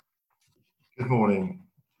Good morning.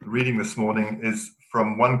 The reading this morning is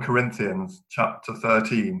from 1 Corinthians chapter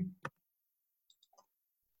 13.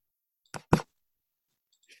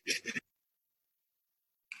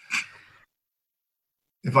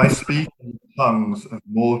 If I speak in the tongues of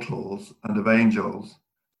mortals and of angels,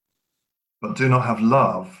 but do not have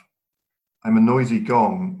love, I'm a noisy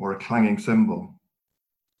gong or a clanging cymbal.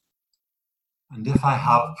 And if I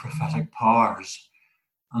have prophetic powers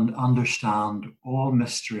and understand all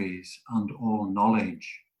mysteries and all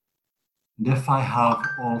knowledge, and if I have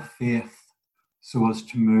all faith so as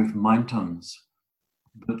to move mountains,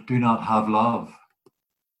 but do not have love,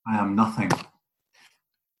 I am nothing.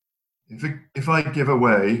 If I give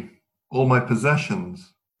away all my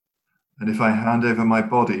possessions, and if I hand over my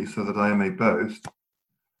body so that I may boast,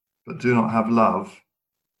 but do not have love,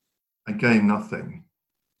 I gain nothing.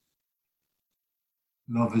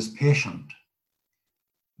 Love is patient.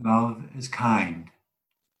 Love is kind.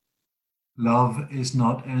 Love is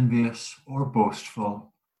not envious or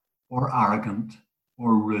boastful or arrogant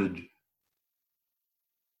or rude.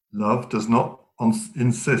 Love does not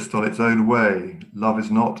insist on its own way. Love is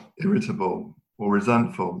not irritable or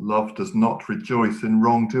resentful. Love does not rejoice in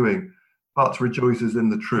wrongdoing, but rejoices in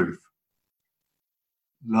the truth.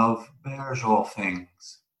 Love bears all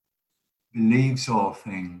things, believes all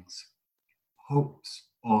things, hopes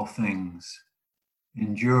all things,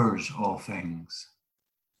 endures all things.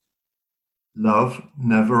 Love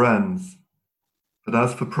never ends. But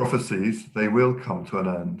as for prophecies, they will come to an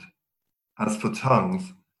end. As for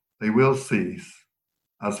tongues, they will cease.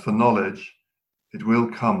 As for knowledge, it will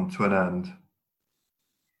come to an end.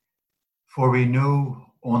 For we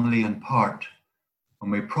know only in part, and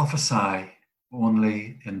we prophesy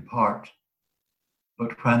only in part.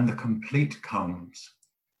 But when the complete comes,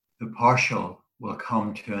 the partial will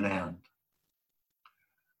come to an end.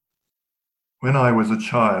 When I was a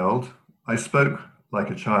child, I spoke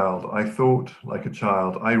like a child. I thought like a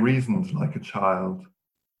child. I reasoned like a child.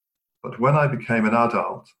 But when I became an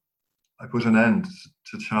adult, I put an end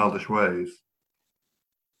to childish ways.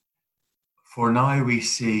 For now we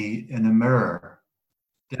see in a mirror,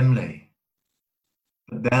 dimly,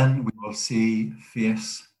 but then we will see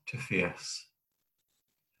face to face.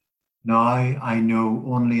 Now I know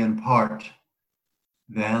only in part,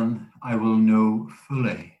 then I will know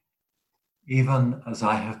fully, even as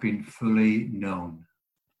I have been fully known.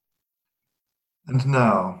 And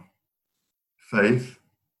now, faith,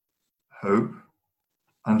 hope,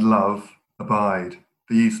 and love abide,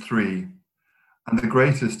 these three, and the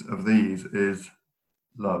greatest of these is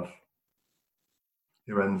love.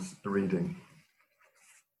 Here ends the reading.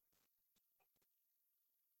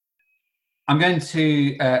 I'm going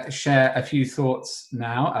to share a few thoughts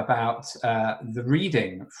now about the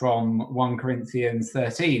reading from 1 Corinthians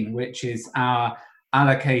 13, which is our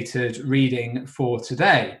allocated reading for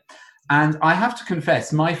today. And I have to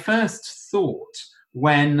confess, my first thought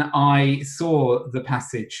when I saw the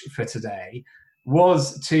passage for today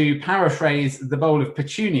was to paraphrase the bowl of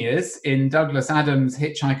petunias in Douglas Adams'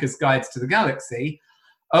 Hitchhiker's Guide to the Galaxy,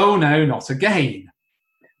 "Oh no, not again."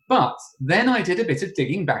 But then I did a bit of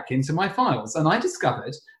digging back into my files, and I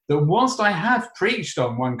discovered that whilst I have preached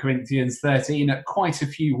on 1 Corinthians 13 at quite a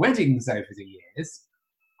few weddings over the years,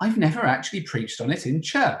 I've never actually preached on it in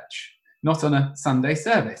church, not on a Sunday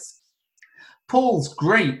service. Paul's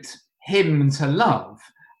great hymn to love,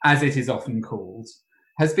 as it is often called,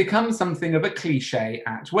 has become something of a cliche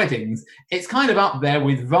at weddings. It's kind of up there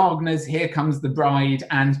with Wagner's Here Comes the Bride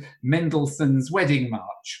and Mendelssohn's Wedding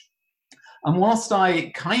March. And whilst I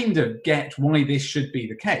kind of get why this should be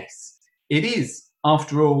the case, it is,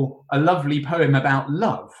 after all, a lovely poem about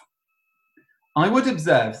love. I would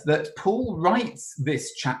observe that Paul writes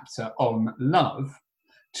this chapter on love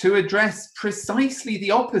to address precisely the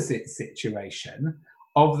opposite situation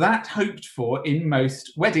of that hoped for in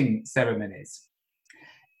most wedding ceremonies.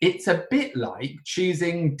 It's a bit like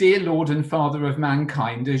choosing Dear Lord and Father of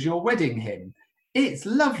Mankind as your wedding hymn. It's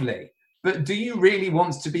lovely, but do you really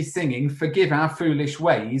want to be singing Forgive Our Foolish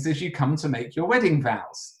Ways as you come to make your wedding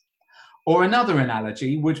vows? Or another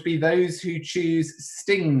analogy would be those who choose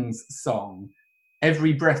Sting's song,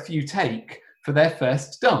 Every Breath You Take, for their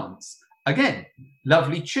first dance. Again,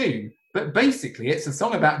 lovely tune, but basically it's a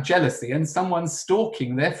song about jealousy and someone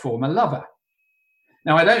stalking their former lover.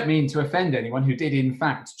 Now, I don't mean to offend anyone who did in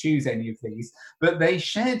fact choose any of these, but they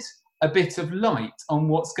shed a bit of light on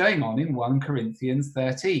what's going on in 1 Corinthians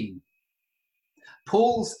 13.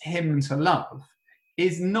 Paul's hymn to love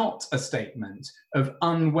is not a statement of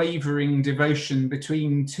unwavering devotion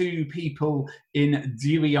between two people in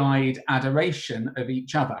dewy-eyed adoration of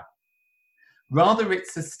each other. Rather,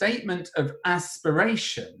 it's a statement of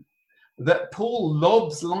aspiration that Paul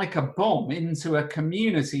lobs like a bomb into a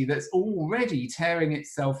community that's already tearing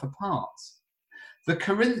itself apart. The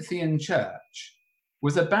Corinthian church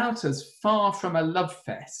was about as far from a love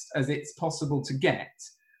fest as it's possible to get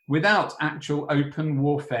without actual open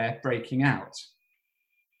warfare breaking out.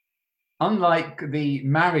 Unlike the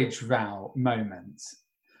marriage vow moment,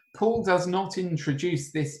 Paul does not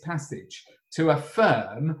introduce this passage to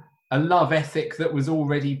affirm a love ethic that was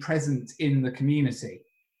already present in the community.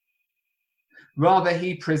 Rather,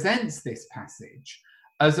 he presents this passage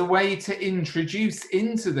as a way to introduce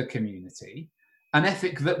into the community an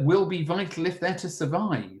ethic that will be vital if they're to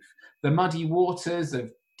survive the muddy waters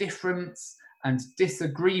of difference and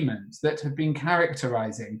disagreement that have been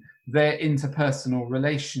characterizing their interpersonal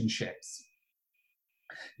relationships.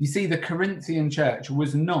 You see, the Corinthian church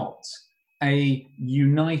was not a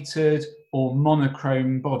united or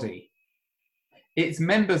monochrome body. Its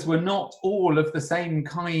members were not all of the same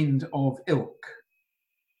kind of ilk.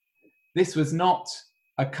 This was not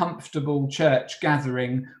a comfortable church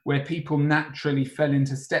gathering where people naturally fell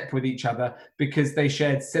into step with each other because they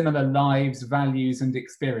shared similar lives, values, and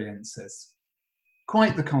experiences.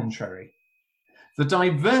 Quite the contrary. The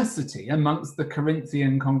diversity amongst the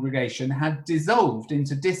Corinthian congregation had dissolved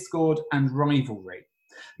into discord and rivalry.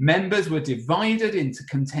 Members were divided into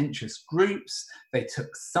contentious groups. They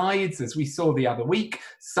took sides, as we saw the other week,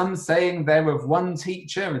 some saying they're of one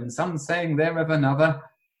teacher and some saying they're of another.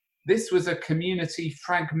 This was a community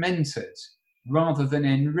fragmented rather than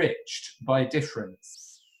enriched by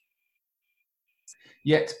difference.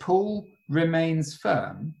 Yet Paul remains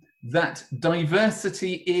firm that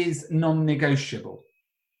diversity is non-negotiable.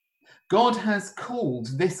 God has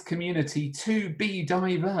called this community to be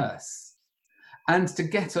diverse and to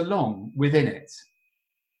get along within it.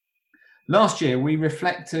 Last year, we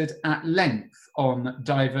reflected at length on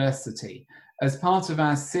diversity as part of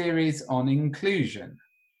our series on inclusion.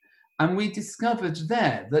 And we discovered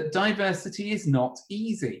there that diversity is not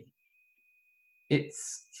easy.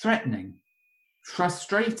 It's threatening,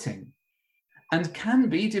 frustrating, and can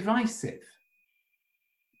be divisive.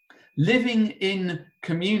 Living in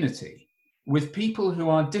community with people who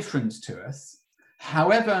are different to us,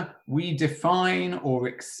 however we define or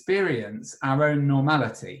experience our own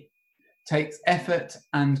normality, takes effort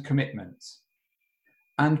and commitment.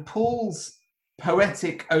 And Paul's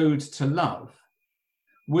poetic ode to love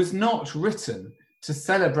was not written to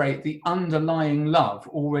celebrate the underlying love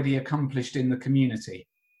already accomplished in the community.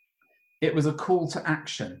 It was a call to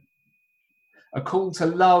action, a call to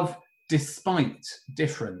love despite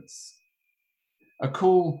difference, a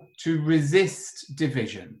call to resist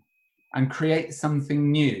division and create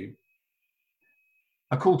something new,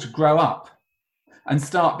 a call to grow up and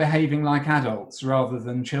start behaving like adults rather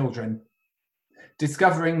than children,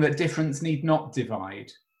 discovering that difference need not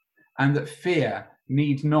divide and that fear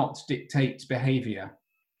need not dictate behaviour.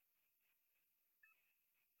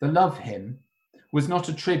 The love hymn was not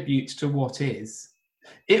a tribute to what is.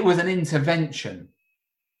 It was an intervention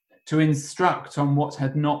to instruct on what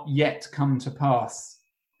had not yet come to pass.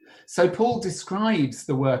 So Paul describes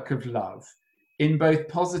the work of love in both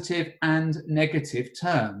positive and negative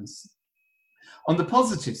terms. On the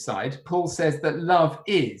positive side, Paul says that love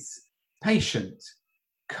is patient,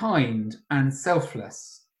 kind, and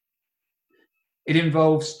selfless. It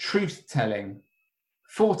involves truth-telling,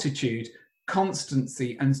 fortitude,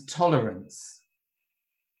 constancy, and tolerance.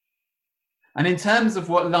 And in terms of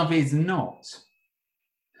what love is not,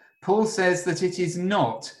 Paul says that it is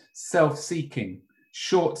not self-seeking,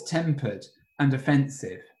 short-tempered, and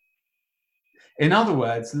offensive. In other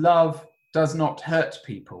words, love does not hurt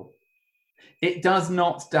people. It does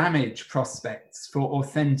not damage prospects for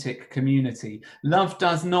authentic community. Love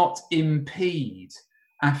does not impede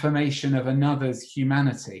affirmation of another's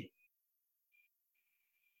humanity.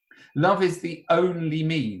 Love is the only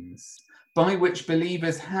means by which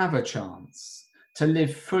believers have a chance to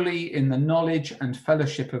live fully in the knowledge and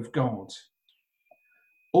fellowship of God.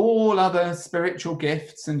 All other spiritual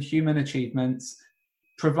gifts and human achievements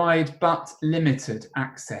provide but limited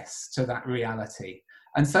access to that reality.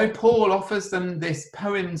 And so Paul offers them this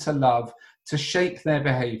poem to love to shape their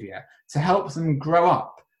behaviour, to help them grow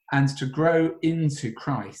up and to grow into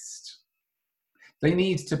Christ. They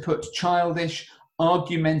need to put childish,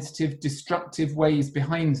 argumentative, destructive ways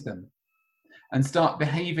behind them and start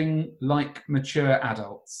behaving like mature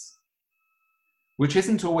adults, which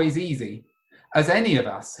isn't always easy, as any of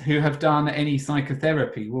us who have done any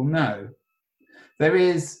psychotherapy will know. There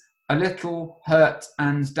is a little hurt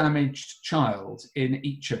and damaged child in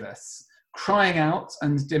each of us, crying out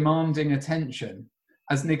and demanding attention,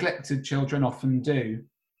 as neglected children often do.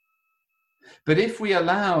 But if we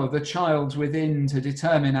allow the child within to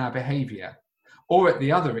determine our behaviour, or at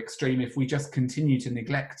the other extreme, if we just continue to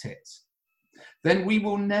neglect it, then we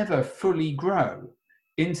will never fully grow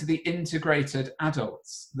into the integrated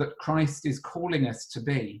adults that Christ is calling us to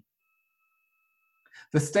be.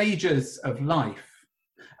 The stages of life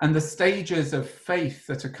and the stages of faith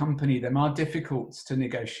that accompany them are difficult to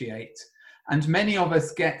negotiate, and many of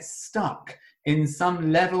us get stuck in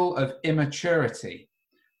some level of immaturity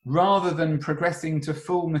rather than progressing to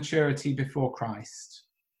full maturity before Christ.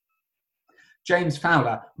 James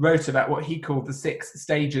Fowler wrote about what he called the 6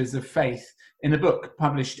 stages of faith in a book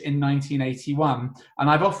published in 1981, and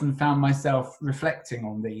I've often found myself reflecting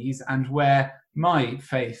on these and where my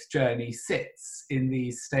faith journey sits in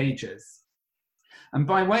these stages. And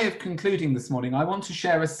by way of concluding this morning, I want to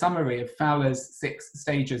share a summary of Fowler's 6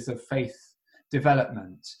 stages of faith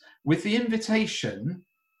development, with the invitation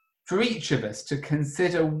for each of us to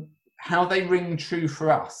consider how they ring true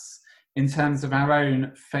for us in terms of our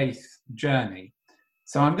own faith journey.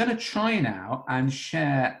 So I'm going to try now and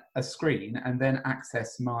share a screen and then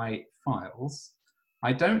access my files.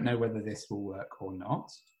 I don't know whether this will work or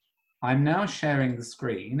not. I'm now sharing the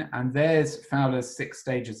screen, and there's Fowler's 6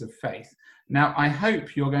 stages of faith. Now, I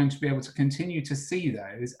hope you're going to be able to continue to see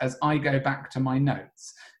those as I go back to my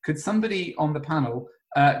notes. Could somebody on the panel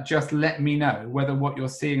just let me know whether what you're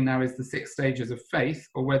seeing now is the 6 stages of faith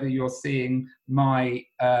or whether you're seeing my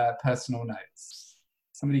personal notes?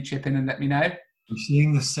 Somebody chip in and let me know. I'm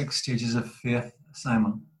seeing the 6 stages of faith,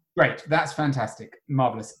 Simon. Great, that's fantastic,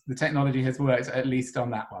 marvellous. The technology has worked at least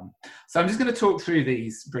on that one. So I'm just going to talk through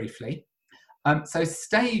these briefly. So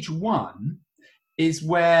stage 1 is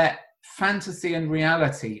where fantasy and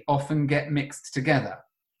reality often get mixed together.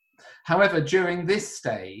 However, during this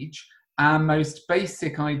stage, our most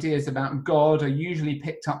basic ideas about God are usually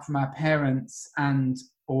picked up from our parents and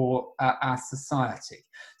or our society.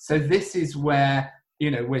 So this is where,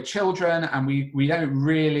 we're children and we don't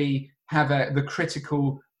really have the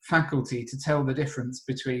critical faculty to tell the difference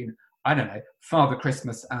between, Father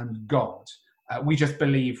Christmas and God. We just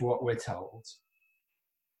believe what we're told.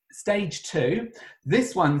 Stage 2,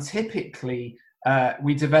 this one typically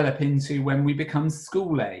we develop into when we become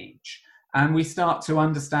school age, and we start to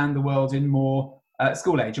understand the world in more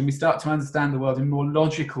school age, and we start to understand the world in more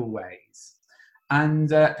logical ways.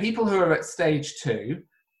 And people who are at stage 2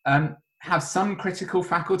 have some critical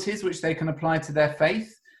faculties which they can apply to their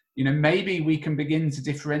faith. Maybe we can begin to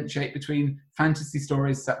differentiate between fantasy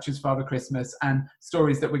stories such as Father Christmas and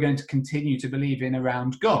stories that we're going to continue to believe in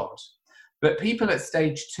around God. But people at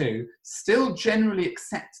stage 2 still generally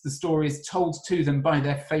accept the stories told to them by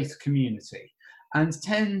their faith community and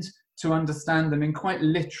tend to understand them in quite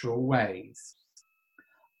literal ways.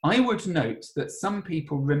 I would note that some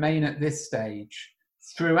people remain at this stage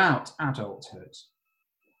throughout adulthood.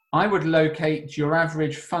 I would locate your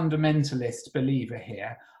average fundamentalist believer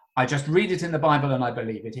here. I just read it in the Bible and I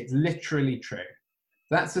believe it. It's literally true.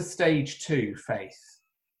 That's a stage 2 faith.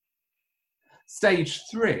 Stage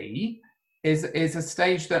 3 is a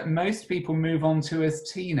stage that most people move on to as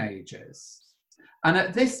teenagers. And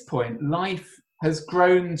at this point, life has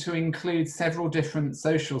grown to include several different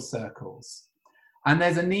social circles. And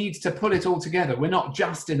there's a need to pull it all together. We're not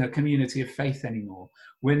just in a community of faith anymore.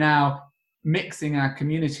 We're now mixing our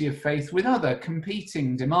community of faith with other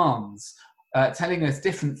competing demands, telling us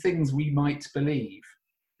different things we might believe.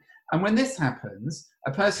 And when this happens,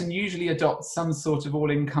 a person usually adopts some sort of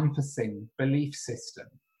all-encompassing belief system.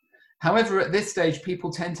 However, at this stage,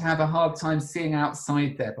 people tend to have a hard time seeing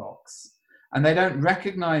outside their box, and they don't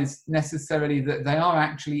recognize necessarily that they are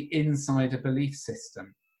actually inside a belief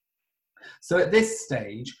system. So at this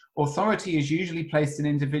stage, authority is usually placed in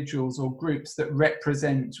individuals or groups that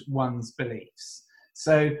represent one's beliefs.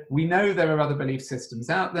 So we know there are other belief systems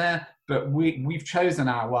out there, but we've chosen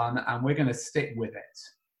our one and we're going to stick with it.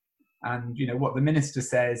 And what the minister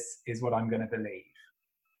says is what I'm going to believe.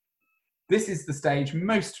 This is the stage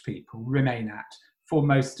most people remain at for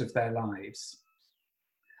most of their lives.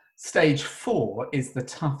 Stage 4 is the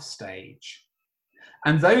tough stage.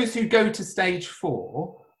 And those who go to stage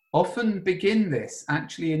 4 often begin this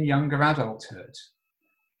actually in younger adulthood,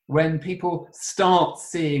 when people start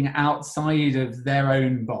seeing outside of their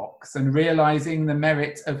own box and realizing the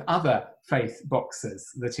merit of other faith boxes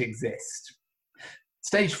that exist.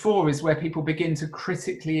 Stage 4 is where people begin to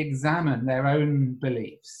critically examine their own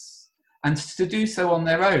beliefs. And to do so on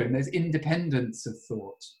their own, there's independence of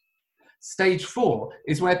thought. Stage 4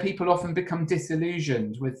 is where people often become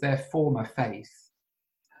disillusioned with their former faith.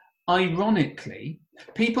 Ironically,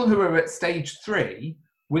 people who are at stage 3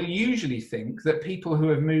 will usually think that people who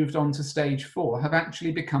have moved on to stage 4 have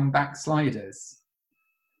actually become backsliders,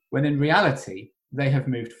 when in reality, they have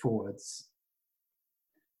moved forwards.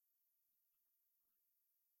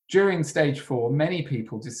 During stage 4, many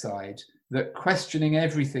people decide that questioning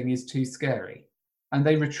everything is too scary, and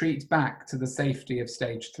they retreat back to the safety of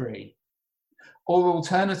stage 3. Or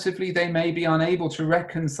alternatively, they may be unable to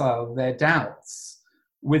reconcile their doubts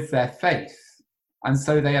with their faith, and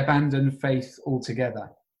so they abandon faith altogether.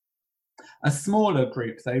 A smaller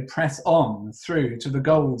group, though, press on through to the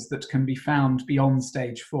goals that can be found beyond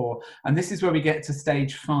stage 4, and this is where we get to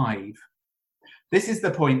stage 5. This is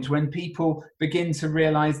the point when people begin to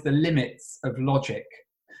realize the limits of logic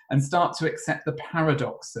and start to accept the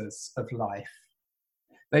paradoxes of life.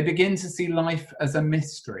 They begin to see life as a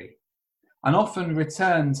mystery and often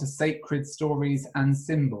return to sacred stories and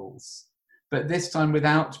symbols, but this time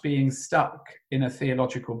without being stuck in a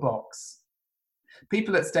theological box.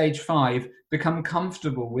 People at stage 5 become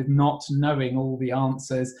comfortable with not knowing all the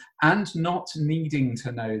answers and not needing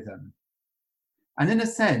to know them. And in a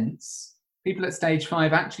sense, people at stage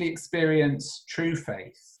 5 actually experience true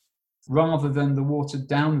faith rather than the watered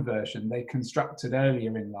down version they constructed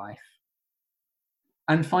earlier in life.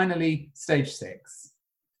 And finally, stage 6.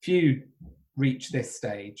 Few reach this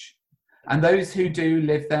stage, and those who do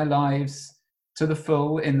live their lives to the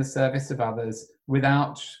full in the service of others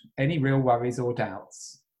without any real worries or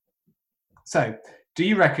doubts. So, do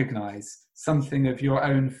you recognize something of your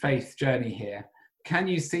own faith journey here? Can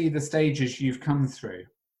you see the stages you've come through?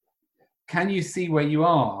 Can you see where you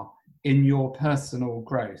are in your personal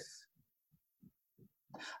growth?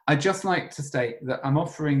 I'd just like to state that I'm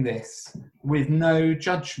offering this with no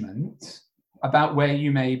judgment about where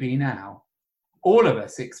you may be now. All of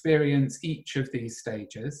us experience each of these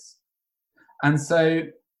stages. And so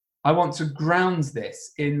I want to ground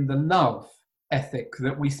this in the love ethic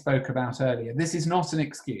that we spoke about earlier. This is not an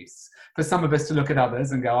excuse for some of us to look at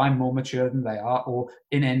others and go, I'm more mature than they are, or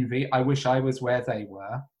in envy, I wish I was where they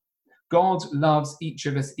were. God loves each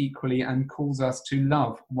of us equally and calls us to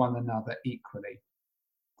love one another equally.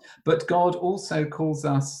 But God also calls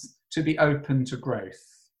us to be open to growth.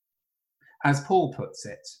 As Paul puts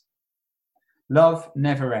it, love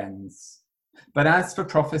never ends. But as for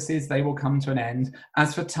prophecies, they will come to an end.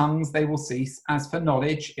 As for tongues, they will cease. As for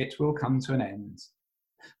knowledge, it will come to an end.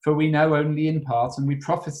 For we know only in part, and we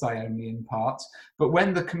prophesy only in part. But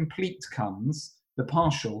when the complete comes, the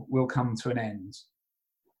partial will come to an end.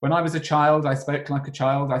 When I was a child, I spoke like a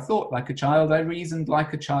child. I thought like a child. I reasoned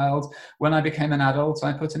like a child. When I became an adult,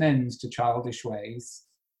 I put an end to childish ways.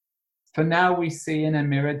 For now we see in a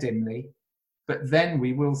mirror dimly, but then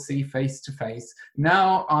we will see face to face.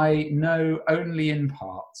 Now I know only in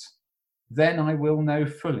part. Then I will know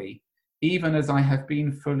fully, even as I have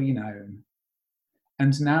been fully known.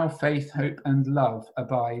 And now faith, hope, and love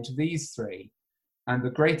abide, these three, and the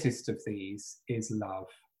greatest of these is love.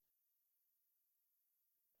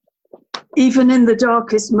 Even in the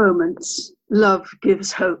darkest moments, love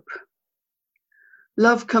gives hope.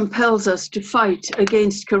 Love compels us to fight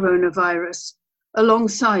against coronavirus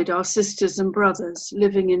alongside our sisters and brothers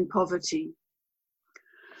living in poverty.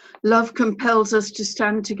 Love compels us to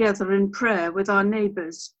stand together in prayer with our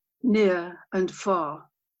neighbours near and far.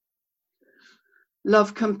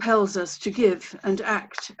 Love compels us to give and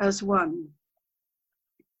act as one.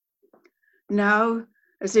 Now,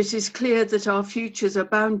 as it is clear that our futures are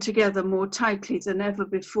bound together more tightly than ever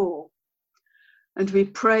before, and we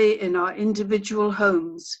pray in our individual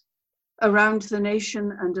homes, around the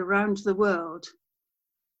nation and around the world,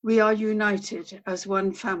 we are united as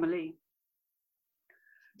one family.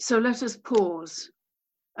 So let us pause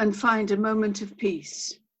and find a moment of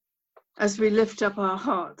peace as we lift up our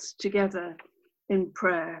hearts together in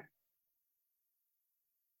prayer.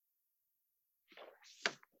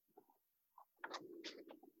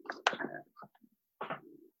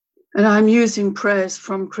 And I'm using prayers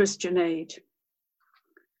from Christian Aid.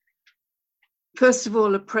 First of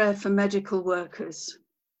all, a prayer for medical workers.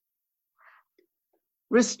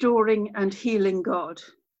 Restoring and healing God.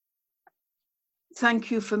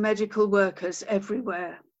 Thank you for medical workers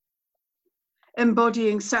everywhere,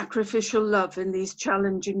 embodying sacrificial love in these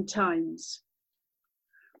challenging times,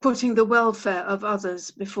 putting the welfare of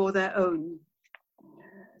others before their own,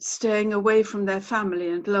 staying away from their family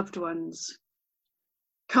and loved ones,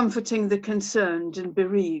 comforting the concerned and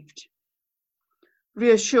bereaved,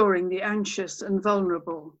 reassuring the anxious and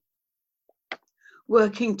vulnerable,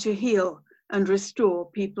 working to heal and restore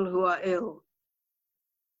people who are ill.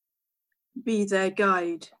 Be their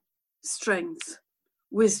guide, strength,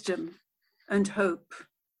 wisdom, and hope.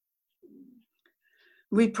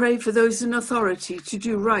 We pray for those in authority to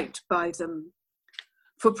do right by them,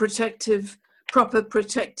 for proper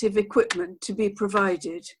protective equipment to be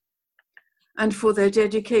provided, and for their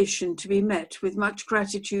dedication to be met with much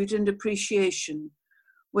gratitude and appreciation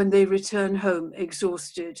when they return home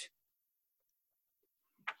exhausted.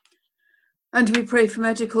 And we pray for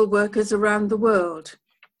medical workers around the world,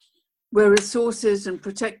 where resources and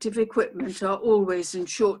protective equipment are always in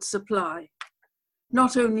short supply,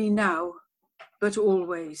 not only now, but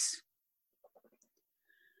always.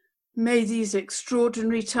 May these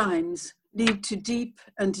extraordinary times lead to deep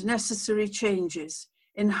and necessary changes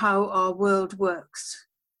in how our world works,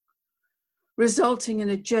 resulting in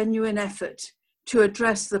a genuine effort to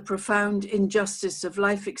address the profound injustice of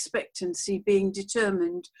life expectancy being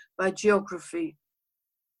determined by geography,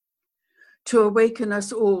 to awaken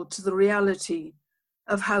us all to the reality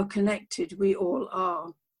of how connected we all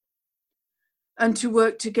are, and to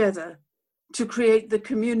work together to create the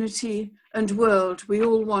community and world we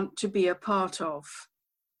all want to be a part of.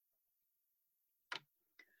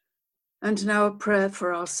 And now a prayer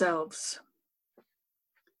for ourselves.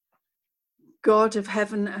 God of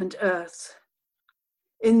heaven and earth,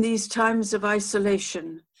 in these times of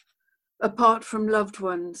isolation, apart from loved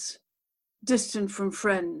ones, distant from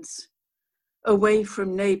friends, away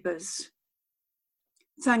from neighbors,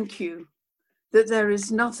 thank you that there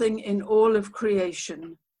is nothing in all of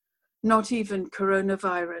creation, not even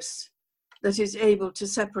coronavirus, that is able to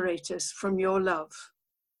separate us from your love.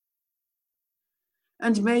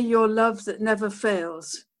 And may your love that never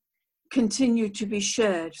fails continue to be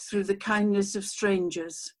shared through the kindness of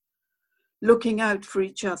strangers, looking out for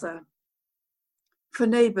each other, for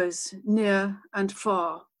neighbors near and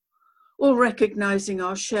far, all recognizing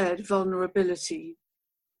our shared vulnerability.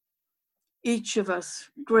 Each of us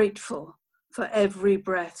grateful for every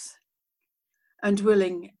breath and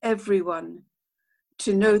willing everyone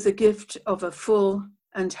to know the gift of a full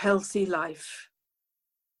and healthy life.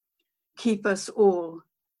 Keep us all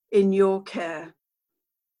in your care.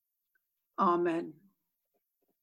 Amen.